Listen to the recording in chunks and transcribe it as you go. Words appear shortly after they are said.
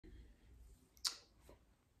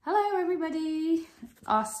everybody.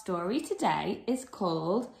 Our story today is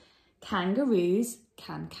called Kangaroo's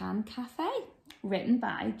Can-Can Cafe, written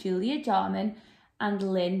by Julia Jarman and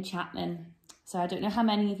Lynn Chapman. So I don't know how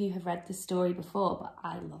many of you have read this story before, but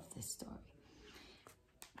I love this story.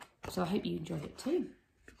 So I hope you enjoy it too.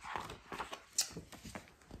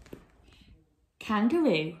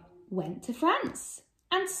 Kangaroo went to France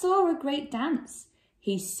and saw a great dance.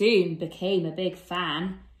 He soon became a big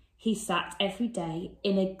fan. He sat every day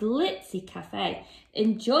in a glitzy cafe,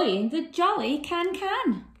 enjoying the jolly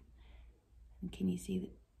can-can. And can you see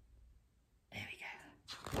that? There we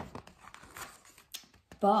go.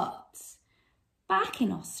 But back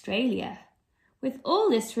in Australia, with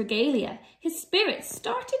all this regalia, his spirits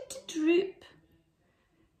started to droop.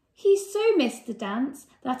 He so missed the dance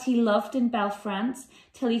that he loved in Belle France,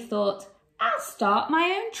 till he thought, I'll start my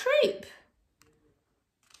own troupe.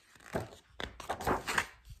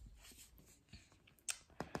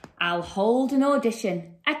 I'll hold an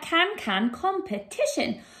audition, a can-can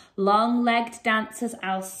competition. Long-legged dancers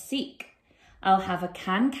I'll seek. I'll have a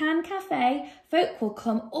can-can cafe. Folk will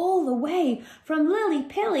come all the way from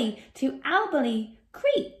Lilly-Pilly to Alberley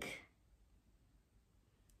Creek.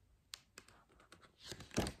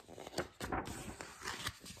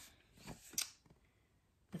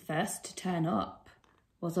 The first to turn up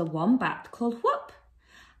was a wombat called Whoop.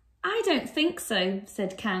 I don't think so,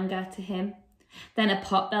 said Kanga to him. Then a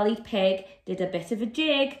pot-bellied pig did a bit of a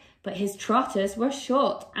jig, but his trotters were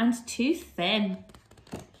short and too thin.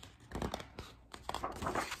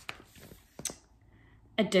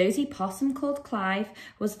 A dozy possum called Clive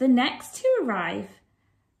was the next to arrive.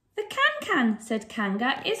 The can-can, said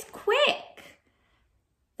Kanga, is quick.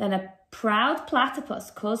 Then a proud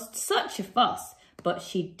platypus caused such a fuss, but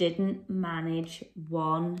she didn't manage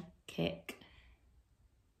one kick.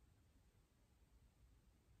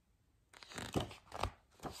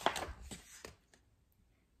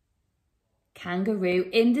 Kangaroo,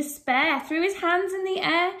 in despair, threw his hands in the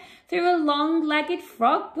air. Through a long-legged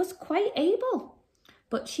frog was quite able,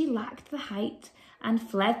 but she lacked the height and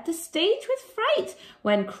fled the stage with fright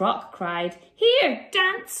when Croc cried, Here,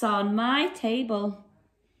 dance on my table.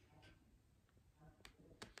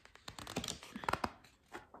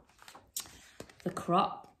 The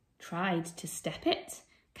Croc tried to step it.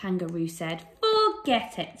 Kangaroo said,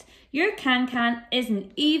 Forget it. Your can-can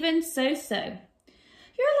isn't even so-so.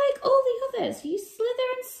 You're like all the others. You slither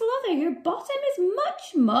and slither. Your bottom is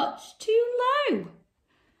much, much too low.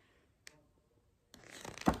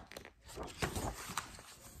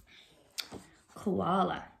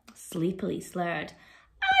 Koala sleepily slurred.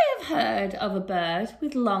 I have heard of a bird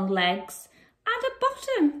with long legs and a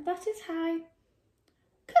bottom that is high.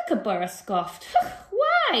 Kookaburra scoffed.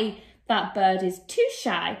 Why? That bird is too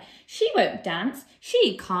shy. She won't dance.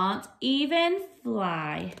 She can't even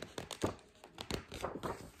fly.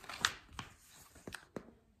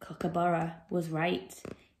 Kookaburra was right.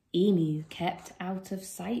 Emu kept out of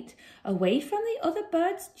sight, away from the other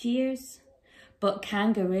birds' jeers. But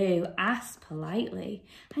Kangaroo asked politely,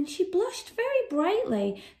 and she blushed very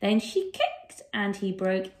brightly. Then she kicked, and he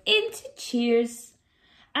broke into cheers.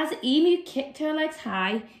 As Emu kicked her legs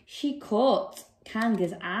high, she caught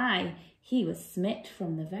Kanga's eye. He was smit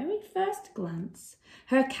from the very first glance.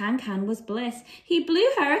 Her can-can was bliss. He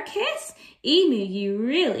blew her a kiss. Emu, you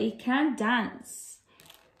really can dance.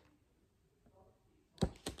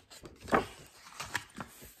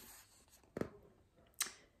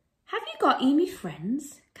 Have you got emu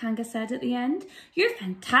friends? Kanga said at the end. You're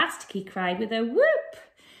fantastic, he cried with a whoop.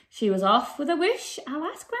 She was off with a whoosh. I'll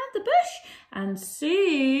ask round the bush. And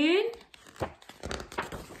soon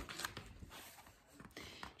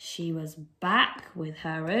she was back with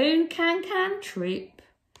her own can-can troupe.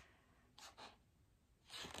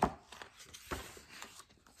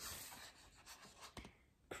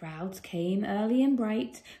 Crowds came early and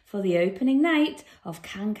bright for the opening night of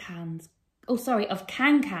Kanga's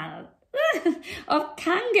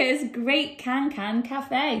great can-can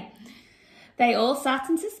cafe. They all sat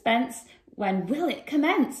in suspense. When will it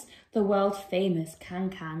commence? The world-famous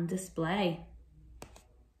can-can display.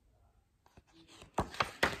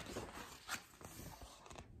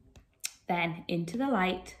 Then into the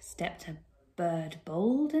light stepped a bird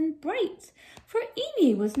bold and bright, for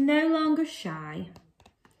Emu was no longer shy.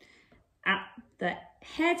 At the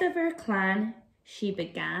head of her clan, she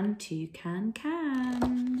began to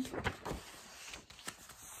can-can.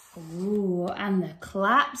 Ooh, and the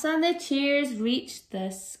claps and the cheers reached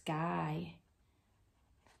the sky.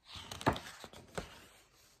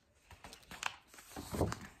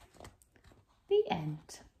 The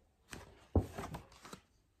end.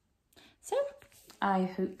 So, I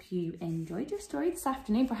hope you enjoyed your story this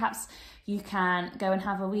afternoon. Perhaps you can go and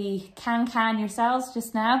have a wee can yourselves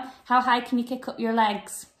just now. How high can you kick up your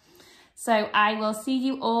legs? So I will see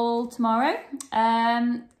you all tomorrow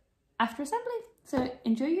after assembly. So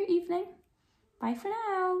enjoy your evening. Bye for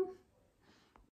now.